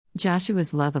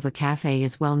Joshua's love of a cafe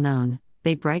is well known,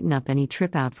 they brighten up any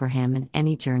trip out for him and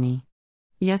any journey.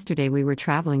 Yesterday we were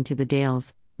traveling to the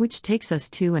Dales, which takes us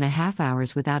 2.5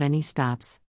 hours without any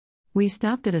stops. We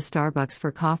stopped at a Starbucks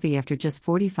for coffee after just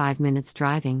 45 minutes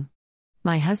driving.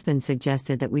 My husband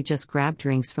suggested that we just grab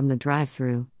drinks from the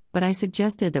drive-thru, but I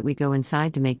suggested that we go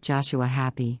inside to make Joshua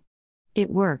happy. It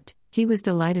worked, he was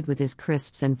delighted with his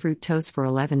crisps and fruit toast for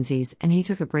 11s, and he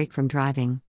took a break from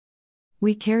driving.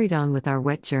 We carried on with our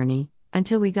wet journey,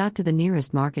 until we got to the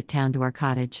nearest market town to our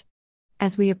cottage.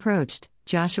 As we approached,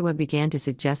 Joshua began to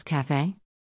suggest cafe.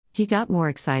 He got more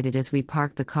excited as we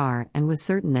parked the car and was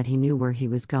certain that he knew where he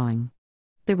was going.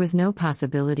 There was no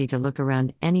possibility to look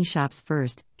around any shops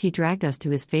first, he dragged us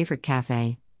to his favorite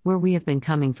cafe, where we have been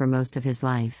coming for most of his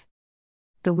life.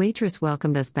 The waitress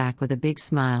welcomed us back with a big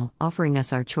smile, offering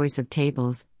us our choice of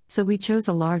tables, so we chose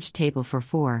a large table for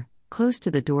 4, close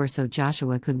to the door so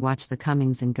Joshua could watch the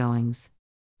comings and goings.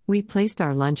 We placed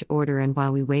our lunch order, and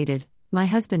while we waited, my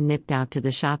husband nipped out to the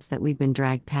shops that we'd been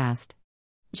dragged past.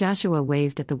 Joshua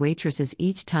waved at the waitresses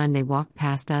each time they walked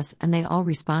past us, and they all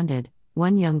responded.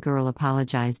 One young girl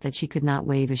apologized that she could not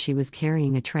wave as she was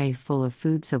carrying a tray full of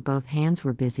food, so both hands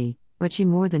were busy, but she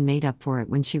more than made up for it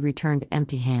when she returned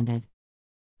empty-handed.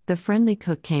 The friendly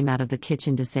cook came out of the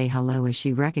kitchen to say hello as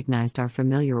she recognized our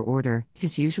familiar order.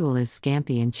 His usual is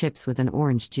scampi and chips with an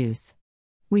orange juice.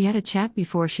 We had a chat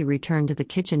before she returned to the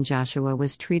kitchen. Joshua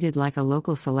was treated like a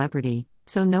local celebrity,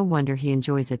 so no wonder he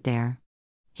enjoys it there.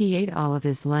 He ate all of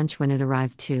his lunch when it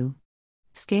arrived too.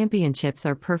 Scampi and chips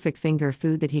are perfect finger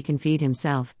food that he can feed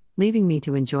himself, leaving me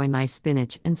to enjoy my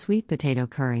spinach and sweet potato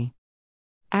curry.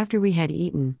 After we had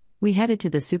eaten, we headed to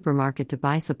the supermarket to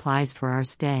buy supplies for our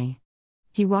stay.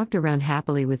 He walked around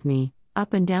happily with me,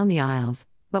 up and down the aisles,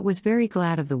 but was very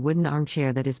glad of the wooden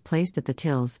armchair that is placed at the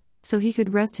tills, so he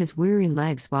could rest his weary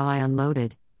legs while I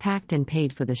unloaded, packed and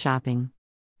paid for the shopping.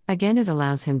 Again, it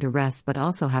allows him to rest but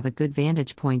also have a good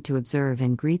vantage point to observe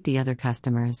and greet the other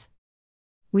customers.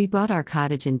 We bought our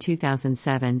cottage in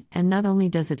 2007, and not only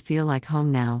does it feel like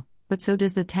home now, but so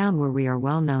does the town where we are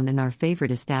well known in our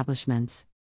favorite establishments.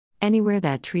 Anywhere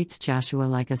that treats Joshua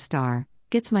like a star,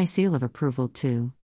 gets my seal of approval too.